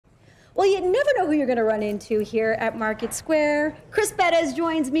Well, you never know who you're going to run into here at Market Square. Chris Perez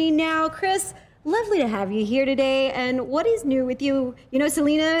joins me now. Chris, lovely to have you here today. And what is new with you? You know,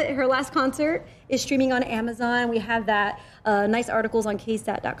 Selena, her last concert is streaming on Amazon. We have that nice articles on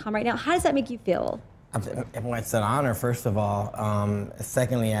kstat.com right now. How does that make you feel? It's an honor, first of all.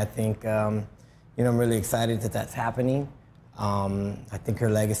 Secondly, I think, I'm really excited that that's happening. I think her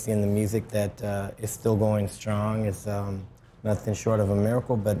legacy in the music that is still going strong is nothing short of a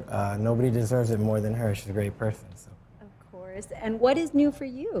miracle, but nobody deserves it more than her. She's a great person. So. Of course. And what is new for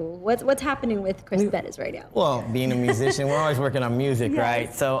you? What's happening with Chris Perez right now? Well, being a musician, we're always working on music, yes.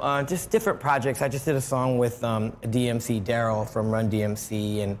 right? So just different projects. I just did a song with DMC, Darryl from Run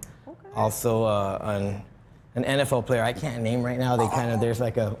DMC, and also an NFL player I can't name right now. There's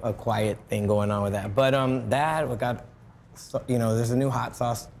like a quiet thing going on with that. But there's a new hot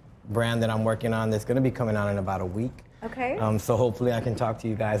sauce brand that I'm working on that's going to be coming out in about a week. Okay. So hopefully I can talk to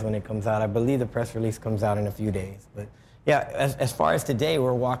you guys when it comes out. I believe the press release comes out in a few days. But yeah, as far as today,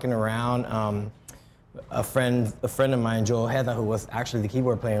 we're walking around. A friend of mine, Joel Heather, who was actually the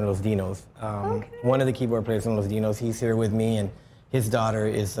keyboard player in Los Dinos. One of the keyboard players in Los Dinos, he's here with me, and his daughter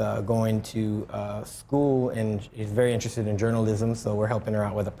is going to school and is very interested in journalism, so we're helping her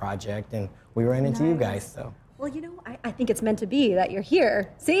out with a project, and we ran into you guys, so. Well, I think it's meant to be that you're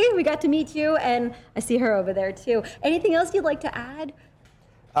here. See, we got to meet you, and I see her over there, too. Anything else you'd like to add?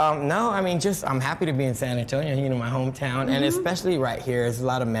 No, I'm happy to be in San Antonio, my hometown, and especially right here. There's a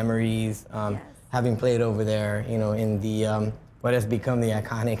lot of memories, having played over there, in the, what has become the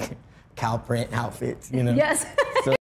iconic cow print outfits, Yes.